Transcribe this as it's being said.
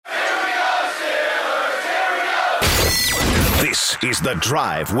This is The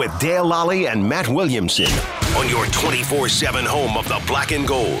Drive with Dale Lally and Matt Williamson on your 24/7 home of the black and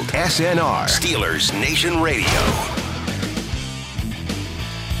gold. SNR, Steelers Nation Radio.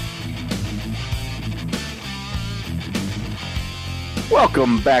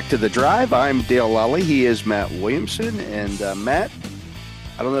 Welcome back to The Drive. I'm Dale Lally. He is Matt Williamson. And Matt,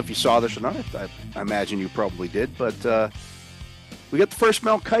 I don't know if you saw this or not. I imagine you probably did. But we got the first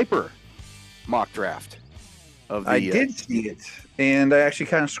Mel Kiper mock draft. I did see it, and I actually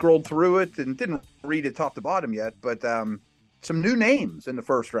kind of scrolled through it and didn't read it top to bottom yet, but some new names in the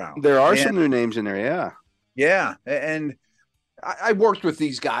first round. There are some new names in there, yeah. Yeah, and I worked with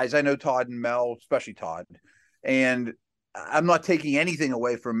these guys. I know Todd and Mel, especially Todd, and I'm not taking anything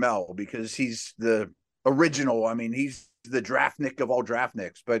away from Mel because he's the original. I mean, he's the draftnik of all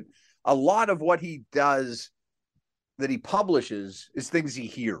draftniks, but a lot of what he does that he publishes is things he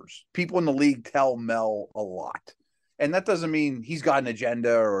hears. People in the league tell Mel a lot. And that doesn't mean he's got an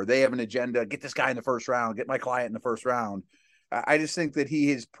agenda or they have an agenda. Get this guy in the first round, get my client in the first round. I just think that he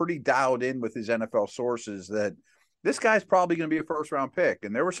is pretty dialed in with his NFL sources that this guy's probably going to be a first round pick.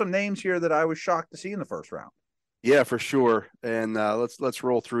 And there were some names here that I was shocked to see in the first round. Yeah, for sure. And let's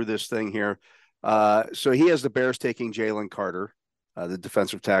roll through this thing here. So he has the Bears taking Jalen Carter, the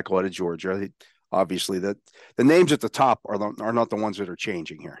defensive tackle out of Georgia. Obviously, that the names at the top are not the ones that are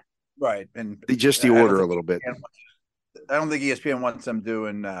changing here, right? And just the order a little bit. I don't think ESPN wants them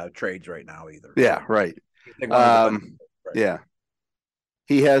doing trades right now either. Yeah, right. Yeah,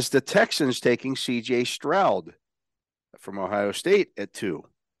 he has the Texans taking C.J. Stroud from Ohio State at 2,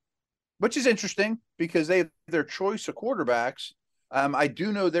 which is interesting because they have their choice of quarterbacks. I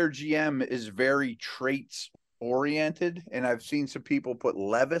do know their GM is very traits oriented, and I've seen some people put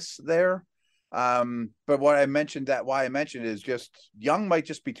Levis there. But why I mentioned is just Young might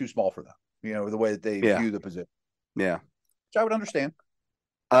just be too small for them, the way that they view the position. Yeah. Which I would understand.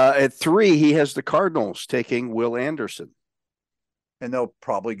 At 3, he has the Cardinals taking Will Anderson. And they'll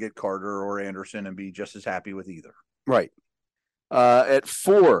probably get Carter or Anderson and be just as happy with either. Right. At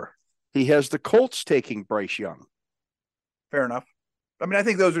 4, he has the Colts taking Bryce Young. Fair enough. I mean, I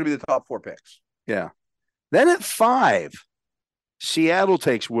think those are going to be the top 4 picks. Yeah. Then at 5, Seattle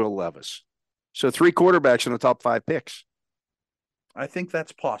takes Will Levis. So 3 quarterbacks in the top 5 picks. I think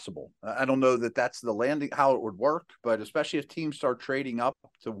that's possible. I don't know that that's the landing, how it would work, but especially if teams start trading up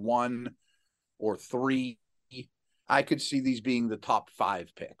to 1 or 3, I could see these being the top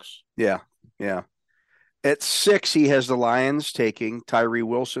 5 picks. Yeah. Yeah. At 6, he has the Lions taking Tyree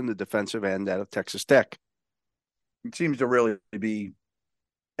Wilson, the defensive end out of Texas Tech. It seems to really be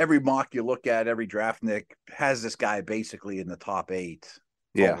every mock you look at, every draftnik has this guy basically in the top 8.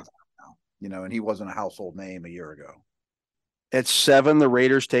 Yeah. And he wasn't a household name a year ago. At 7, the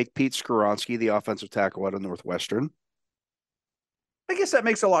Raiders take Pete Skoronski, the offensive tackle out of Northwestern. I guess that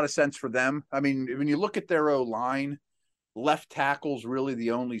makes a lot of sense for them. I mean, when you look at their O-line, left tackle's really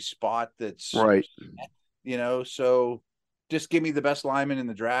the only spot that's right. So just give me the best lineman in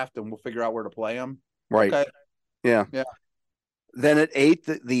the draft and we'll figure out where to play them. Right. Okay. Yeah. Then at 8,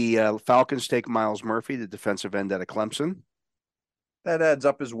 the Falcons take Miles Murphy, the defensive end out of Clemson. That adds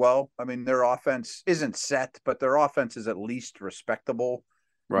up as well. I mean, their offense isn't set, but their offense is at least respectable.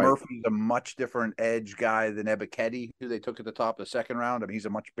 Right. Murphy's a much different edge guy than Ebiketie, who they took at the top of the second round. I mean, he's a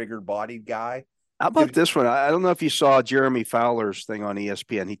much bigger bodied guy. How about this one? I don't know if you saw Jeremy Fowler's thing on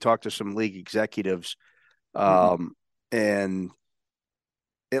ESPN. He talked to some league executives, and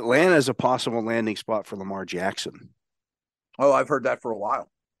Atlanta is a possible landing spot for Lamar Jackson. Oh, I've heard that for a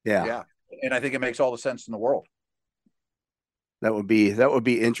while. Yeah. And I think it makes all the sense in the world. That would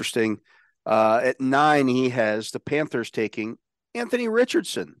be interesting. At 9, he has the Panthers taking Anthony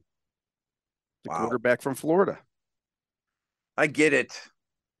Richardson, the quarterback from Florida. I get it.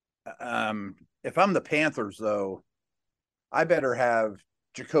 If I'm the Panthers, though, I better have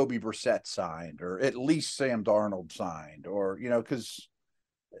Jacoby Brissett signed or at least Sam Darnold signed or, because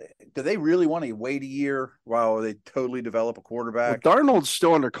do they really want to wait a year while they totally develop a quarterback? Well, Darnold's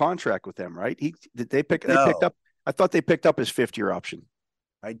still under contract with them, right? They picked up. I thought they picked up his 5th-year option.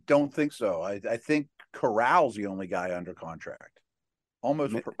 I don't think so. I think Corral's the only guy under contract.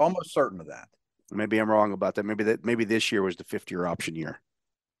 Almost certain of that. Maybe I'm wrong about that. Maybe this year was the 5th-year option year.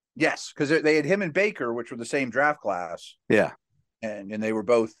 Yes, because they had him and Baker, which were the same draft class. Yeah, and they were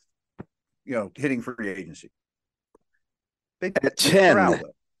both, hitting free agency. At 10,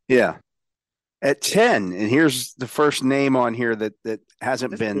 yeah. At 10, and here's the first name on here that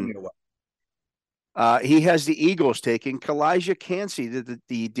hasn't been. He has the Eagles taking Kalijah Cansey,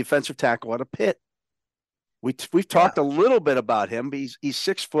 the defensive tackle out of Pitt. We've talked a little bit about him, but he's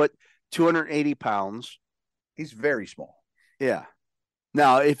 6 foot, 280 pounds. He's very small. Yeah.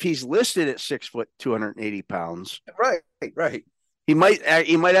 Now, if he's listed at 6 foot, 280 pounds, right, he might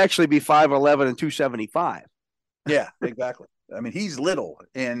actually be 5'11" and 275. Yeah, exactly. I mean, he's little,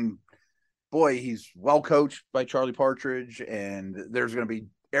 and boy, he's well coached by Charlie Partridge, and there's going to be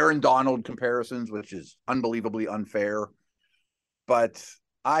Aaron Donald comparisons, which is unbelievably unfair. But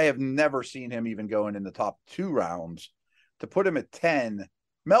I have never seen him even going in the top 2 rounds. To put him at 10,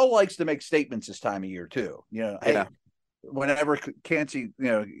 Mel likes to make statements this time of year too. Yeah. Hey, whenever Kancey,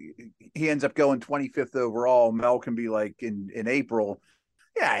 he ends up going 25th overall, Mel can be like in April,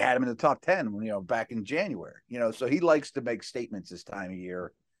 yeah, I had him in the top 10, back in January, so he likes to make statements this time of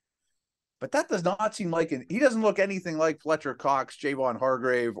year. But that does not seem like he doesn't look anything like Fletcher Cox, Javon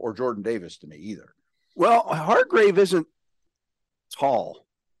Hargrave, or Jordan Davis to me either. Well, Hargrave isn't tall.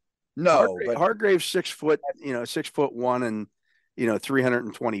 No, but Hargrave's 6 foot, 6'1" and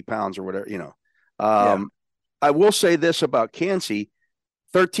 320 pounds or whatever. I will say this about Kancey: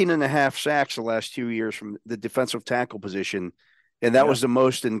 13.5 sacks the last 2 years from the defensive tackle position, and that was the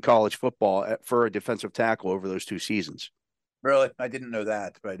most in college football for a defensive tackle over those 2 seasons. Really, I didn't know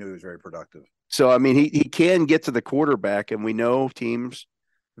that, but I knew he was very productive. So I mean, he can get to the quarterback, and we know teams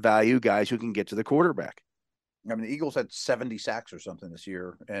value guys who can get to the quarterback. I mean, the Eagles had 70 sacks or something this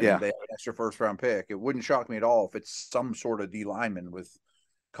year, and they had an extra first-round pick. It wouldn't shock me at all if it's some sort of D lineman with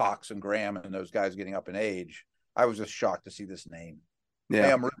Cox and Graham and those guys getting up in age. I was just shocked to see this name. Yeah,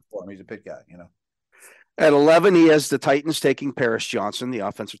 hey, I'm rooting for him. He's a Pitt guy, At 11, he has the Titans taking Paris Johnson, the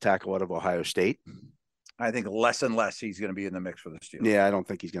offensive tackle out of Ohio State. I think less and less he's going to be in the mix for the Steelers. Yeah, I don't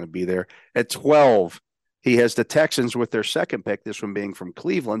think he's going to be there. At 12, he has the Texans with their second pick, this one being from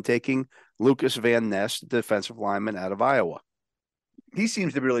Cleveland, taking Lucas Van Ness, defensive lineman out of Iowa. He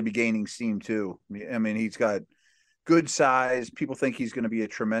seems to really be gaining steam too. I mean, he's got good size. People think he's going to be a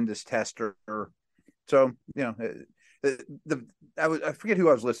tremendous tester. So, I forget who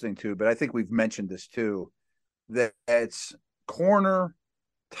I was listening to, but I think we've mentioned this too, that it's corner,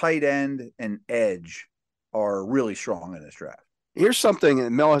 tight end, and edge are really strong in this draft. Here's something,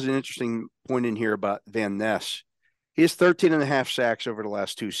 and Mel has an interesting point in here about Van Ness. He has 13.5 sacks over the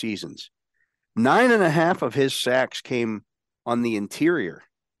last 2 seasons. 9.5 of his sacks came on the interior,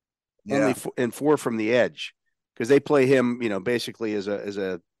 only and 4 from the edge, because they play him, basically as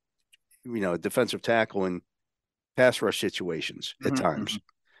a defensive tackle in pass rush situations at times.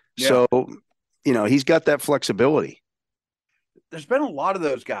 Yeah. So, he's got that flexibility. There's been a lot of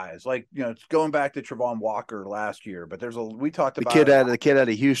those guys, like, it's going back to Travon Walker last year, but we talked about the kid out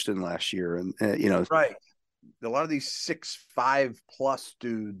of Houston last year. And, right. A lot of these 6'5" plus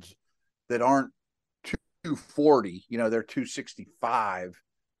dudes that aren't 240, they're 265.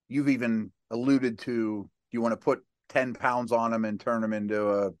 You've even alluded to, do you want to put 10 pounds on them and turn them into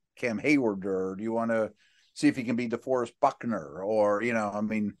a Cam Hayward, or do you want to see if he can be DeForest Buckner, or,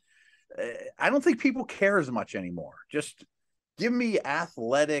 I don't think people care as much anymore. Just give me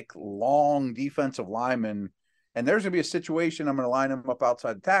athletic, long defensive linemen, and there's going to be a situation I'm going to line him up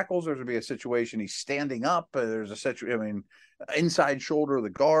outside the tackles. There's going to be a situation he's standing up. There's a situation, inside shoulder of the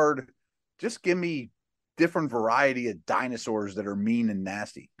guard. Just give me different variety of dinosaurs that are mean and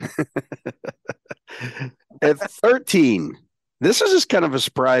nasty. At 13, this is just kind of a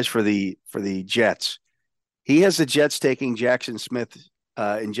surprise for the Jets. He has the Jets taking Jackson Smith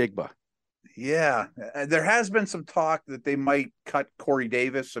in Jigba. Yeah, there has been some talk that they might cut Corey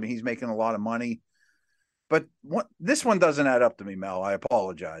Davis. I mean, he's making a lot of money. But this one doesn't add up to me, Mel. I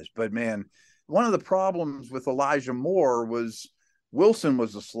apologize. But, man, one of the problems with Elijah Moore was Wilson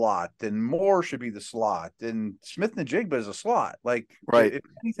was the slot, and Moore should be the slot, and Smith-Njigba is a slot. Like, right. If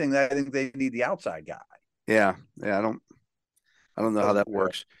anything, I think they need the outside guy. Yeah, I don't know how that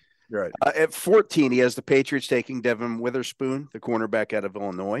works. Right. At 14, he has the Patriots taking Devin Witherspoon, the cornerback out of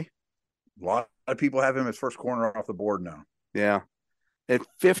Illinois. A lot of people have him as first corner off the board now. Yeah. At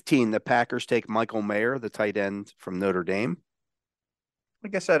 15, the Packers take Michael Mayer, the tight end from Notre Dame. I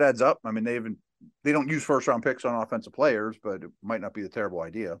guess that adds up. I mean, they don't use first-round picks on offensive players, but it might not be a terrible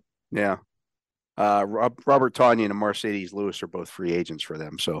idea. Yeah. Robert Tonyan and Mercedes Lewis are both free agents for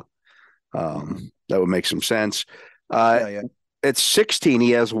them, so that would make some sense. Yeah. At 16,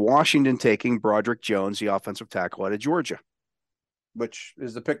 he has Washington taking Broderick Jones, the offensive tackle out of Georgia. Which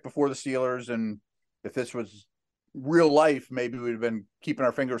is the pick before the Steelers, and if this was real life, maybe we'd have been keeping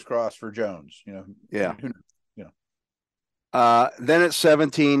our fingers crossed for Jones. Yeah. Then at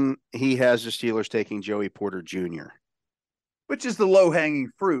 17, he has the Steelers taking Joey Porter Jr., which is the low hanging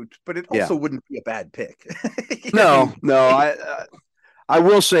fruit, but it also wouldn't be a bad pick. No. I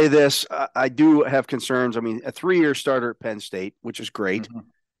will say this: I do have concerns. I mean, a 3-year starter at Penn State, which is great.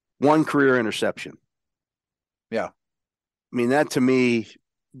 1 career interception. Yeah. I mean, that to me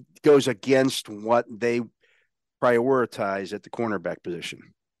goes against what they prioritize at the cornerback position.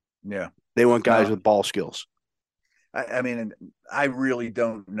 Yeah. They want guys with ball skills. I mean, I really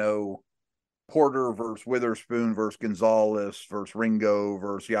don't know Porter versus Witherspoon versus Gonzalez versus Ringo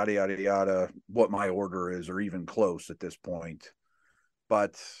versus yada, yada, yada, what my order is, or even close at this point.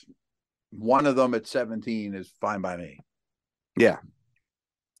 But one of them at 17 is fine by me. Yeah.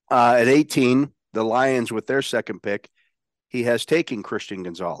 At 18, the Lions with their second pick, he has taken Christian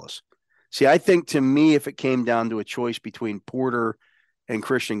Gonzalez. See, I think to me, if it came down to a choice between Porter and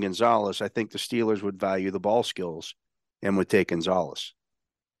Christian Gonzalez, I think the Steelers would value the ball skills and would take Gonzalez.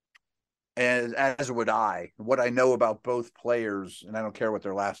 As would I. What I know about both players, and I don't care what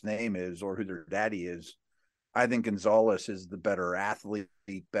their last name is or who their daddy is, I think Gonzalez is the better athlete,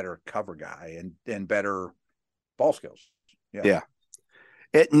 better cover guy, and better ball skills. Yeah.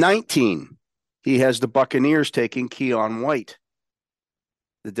 At 19, he has the Buccaneers taking Keon White,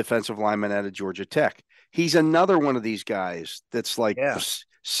 the defensive lineman out of Georgia Tech. He's another one of these guys that's like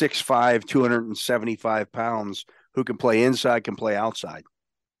 6'5", 275 pounds, who can play inside, can play outside.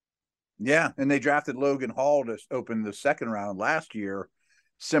 Yeah, and they drafted Logan Hall to open the second round last year.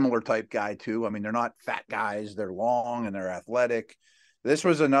 Similar type guy too. I mean, they're not fat guys. They're long and they're athletic. This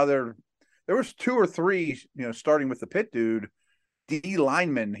was another. There was 2 or 3, starting with the Pitt dude, D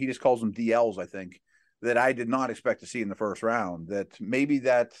linemen. He just calls them DLs, I think, that I did not expect to see in the first round. That maybe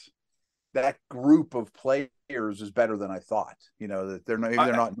that group of players is better than I thought. That they're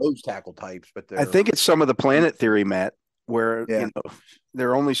not nose tackle types, but I think it's some of the planet theory, Matt, where there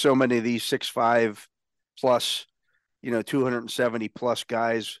are only so many of these 6'5" plus, 270 plus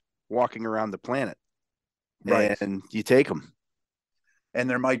guys walking around the planet, right? And you take them, and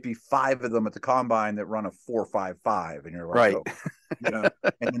there might be 5 of them at the combine that run a 4.55, and you're like, right? Oh,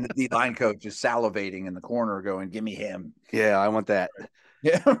 and then the D line coach is salivating in the corner, going, "Give me him." Yeah, I want that.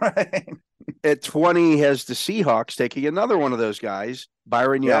 Yeah, right. At 20, has the Seahawks taking another one of those guys,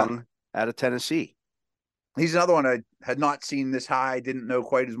 Byron Young out of Tennessee. He's another one I had not seen this high, didn't know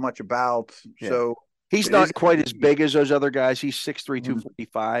quite as much about. Yeah. So he's not quite as big as those other guys. He's 6'3",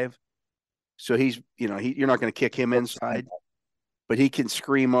 245. So he's, you're not going to kick him inside, but he can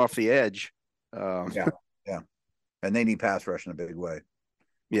scream off the edge. Yeah. And they need pass rush in a big way.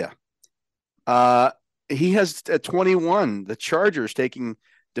 Yeah. He has at 21, the Chargers taking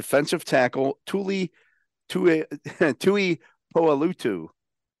defensive tackle Tui Poalutu.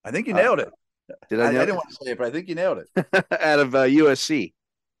 I think you nailed it. Did I didn't want to say it, but I think you nailed it. Out of USC.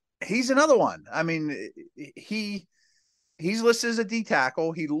 He's another one. I mean, he's listed as a D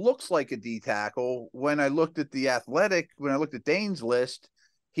tackle. He looks like a D tackle. When I looked at Dane's list,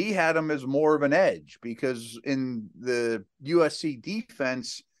 he had him as more of an edge, because in the USC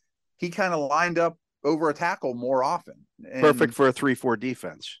defense, he kind of lined up over a tackle more often. Perfect for a 3-4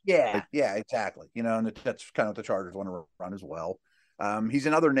 defense. Yeah, exactly. And that's kind of what the Chargers want to run as well. He's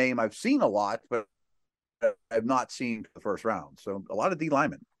another name I've seen a lot, but I've not seen the first round. So a lot of D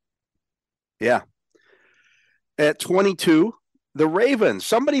linemen. Yeah. At 22, the Ravens.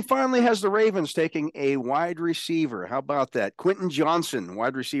 Somebody finally has the Ravens taking a wide receiver. How about that? Quentin Johnson,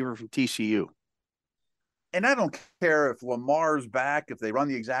 wide receiver from TCU. And I don't care if Lamar's back, if they run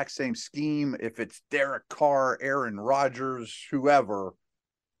the exact same scheme, if it's Derek Carr, Aaron Rodgers, whoever.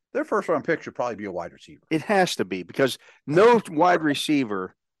 Their first round pick should probably be a wide receiver. It has to be, because no wide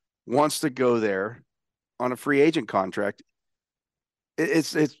receiver wants to go there on a free agent contract.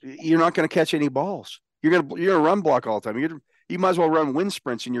 It's you're not going to catch any balls. You're gonna run block all the time. You might as well run wind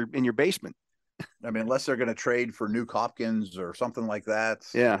sprints in your basement. I mean, unless they're going to trade for Nuke Hopkins or something like that.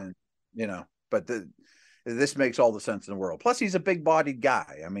 Yeah, and, but this makes all the sense in the world. Plus, he's a big bodied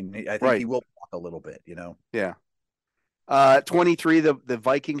guy. I mean, I think he will walk a little bit. Yeah. 23, the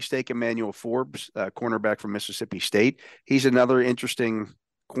Vikings take Emmanuel Forbes, cornerback from Mississippi State. He's another interesting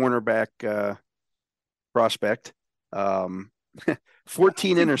cornerback prospect.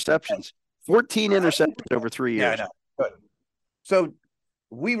 14 interceptions over 3 years. Yeah, I know. Good. So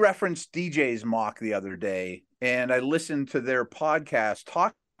we referenced DJ's mock the other day, and I listened to their podcast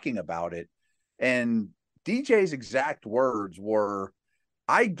talking about it. And DJ's exact words were,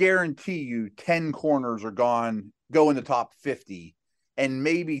 "I guarantee you 10 corners are go in the top 50, and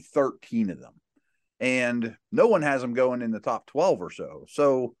maybe 13 of them. And no one has them going in the top 12 or so.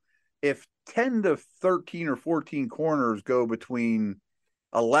 So if 10 to 13 or 14 corners go between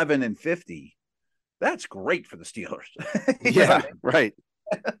 11 and 50, that's great for the Steelers." Yeah, right.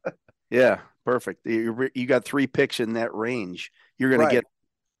 Yeah, perfect. You got 3 picks in that range. You're going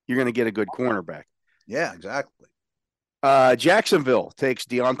to get a good cornerback. Yeah, exactly. Jacksonville takes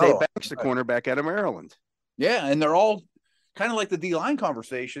Deontay Banks, the cornerback out of Maryland. Yeah, and they're all kind of like the D-line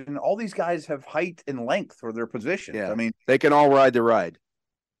conversation. All these guys have height and length for their positions. Yeah. I mean, they can all ride the ride.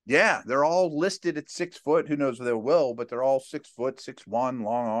 Yeah, they're all listed at 6 foot. Who knows if they will, but they're all 6 foot, 6'1",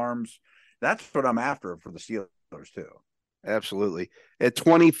 long arms. That's what I'm after for the Steelers too. Absolutely. At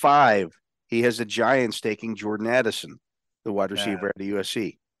 25, he has the Giants taking Jordan Addison, the wide receiver at the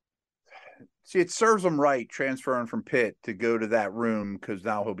USC. See, it serves him right transferring from Pitt to go to that room because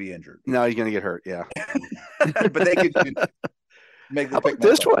now he'll be injured. Now he's going to get hurt, yeah. But they could make the pick.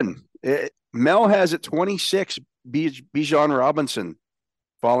 This one? Mel has at 26, Bijan Robinson,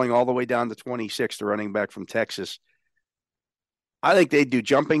 falling all the way down to 26, the running back from Texas. I think they do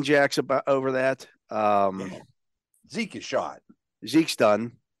jumping jacks over that. Zeke is shot. Zeke's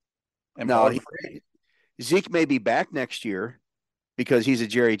done. And no, Zeke may be back next year because he's a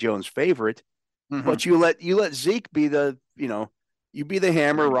Jerry Jones favorite. Mm-hmm. But you let Zeke be the, you be the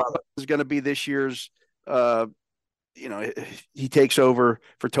hammer. Robinson is going to be this year's, he takes over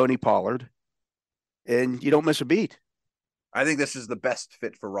for Tony Pollard, and you don't miss a beat. I think this is the best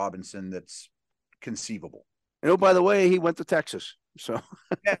fit for Robinson that's conceivable. And by the way, he went to Texas. So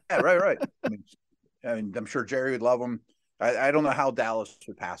yeah, right. I mean, I'm sure Jerry would love him. I don't know how Dallas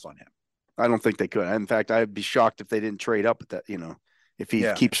would pass on him. I don't think they could. In fact, I'd be shocked if they didn't trade up at that, if he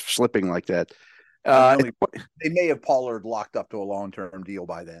keeps slipping like that. They may have Pollard locked up to a long-term deal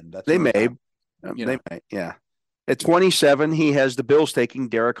by then. They may. Yeah. At 27, he has the Bills taking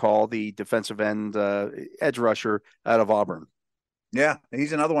Derek Hall, the defensive end edge rusher out of Auburn. Yeah,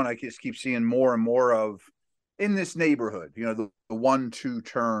 he's another one I just keep seeing more and more of in this neighborhood. The 1-2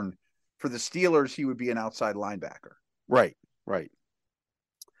 turn. For the Steelers, he would be an outside linebacker. Right.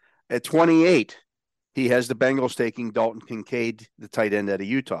 At 28, he has the Bengals taking Dalton Kincaid, the tight end out of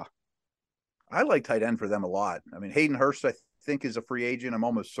Utah. I like tight end for them a lot. I mean, Hayden Hurst, I think, is a free agent. I'm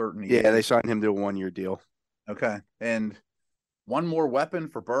almost certain. They signed him to a 1-year deal. Okay. And one more weapon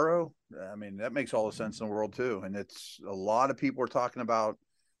for Burrow. I mean, that makes all the sense in the world too. And it's a lot of people are talking about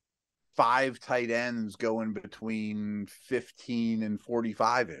 5 tight ends going between 15 and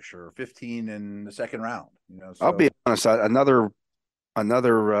 45-ish or 15 in the second round. So. I'll be honest. Another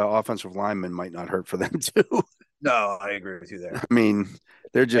offensive lineman might not hurt for them too. No, I agree with you there. I mean,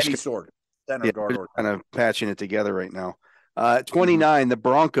 they're just any sort center guard kind of patching it together right now. 29, the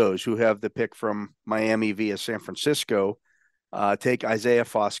Broncos, who have the pick from Miami via San Francisco, take Isaiah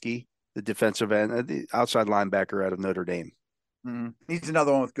Foskey, the defensive end, the outside linebacker out of Notre Dame. Mm-hmm. He's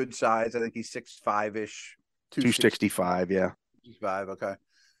another one with good size. I think he's 6'5"-ish. 265, yeah. 265, okay.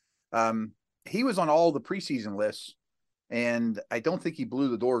 He was on all the preseason lists, and I don't think he blew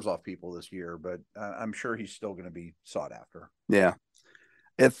the doors off people this year, but I'm sure he's still going to be sought after. Yeah.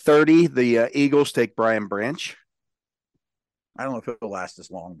 At 30, the Eagles take Brian Branch. I don't know if it'll last this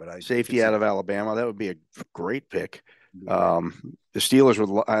long, but safety out of Alabama. That would be a great pick. The Steelers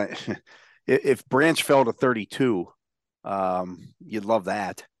would, if Branch fell to 32, you'd love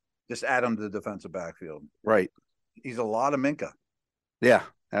that. Just add him to the defensive backfield. Right. He's a lot of Minka. Yeah,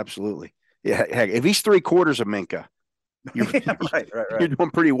 absolutely. Yeah. Heck, if he's 3/4 of Minka, you're, right. You're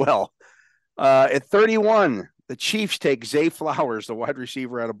doing pretty well. At 31, the Chiefs take Zay Flowers, the wide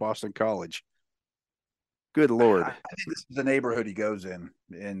receiver out of Boston College. Good Lord. I think this is the neighborhood he goes in,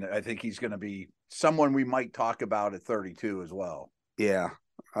 and I think he's going to be someone we might talk about at 32 as well. Yeah.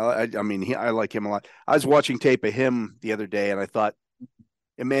 I mean, I like him a lot. I was watching tape of him the other day, and I thought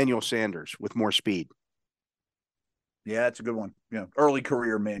Emmanuel Sanders with more speed. Yeah, that's a good one. Early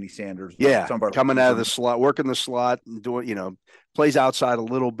career Manny Sanders. Yeah, coming out of the slot, working the slot, and doing, plays outside a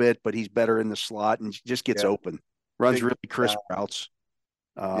little bit, but he's better in the slot and just gets open. Runs really crisp routes.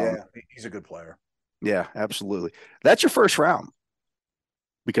 He's a good player. Yeah, absolutely. That's your first round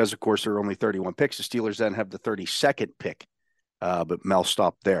because, of course, there are only 31 picks. The Steelers then have the 32nd pick, but Mel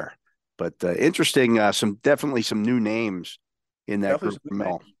stopped there. But interesting, definitely some new names in that group for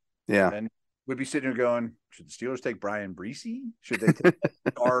Mel. Yeah. And we'd be sitting here going, should the Steelers take Brian Breesy? Should they take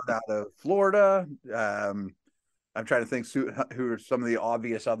a guard out of Florida? I'm trying to think who are some of the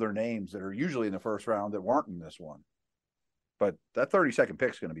obvious other names that are usually in the first round that weren't in this one. But that 32nd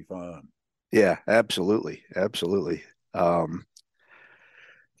pick is going to be fun. Yeah, absolutely. Absolutely. Gonna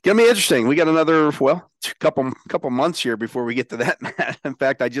be interesting. We got another couple months here before we get to that, Matt. In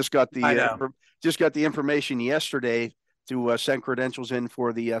fact, I just got the information yesterday to send credentials in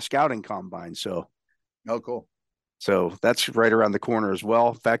for the scouting combine. So, cool. So that's right around the corner as well.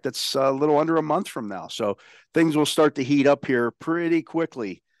 In fact, it's a little under a month from now. So things will start to heat up here pretty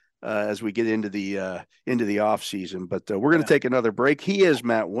quickly as we get into the off season. But we're going to take another break. He is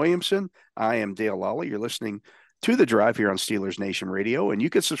Matt Williamson. I am Dale Lally. You're listening to The Drive here on Steelers Nation Radio. And you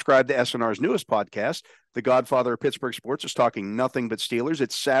can subscribe to SNR's newest podcast, The Godfather of Pittsburgh Sports, is talking nothing but Steelers.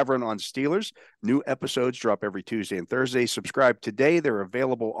 It's Savran on Steelers. New episodes drop every Tuesday and Thursday. Subscribe today. They're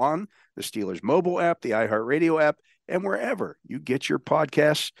available on the Steelers mobile app, the iHeartRadio app, and wherever you get your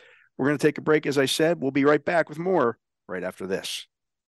podcasts. We're going to take a break, as I said. We'll be right back with more right after this.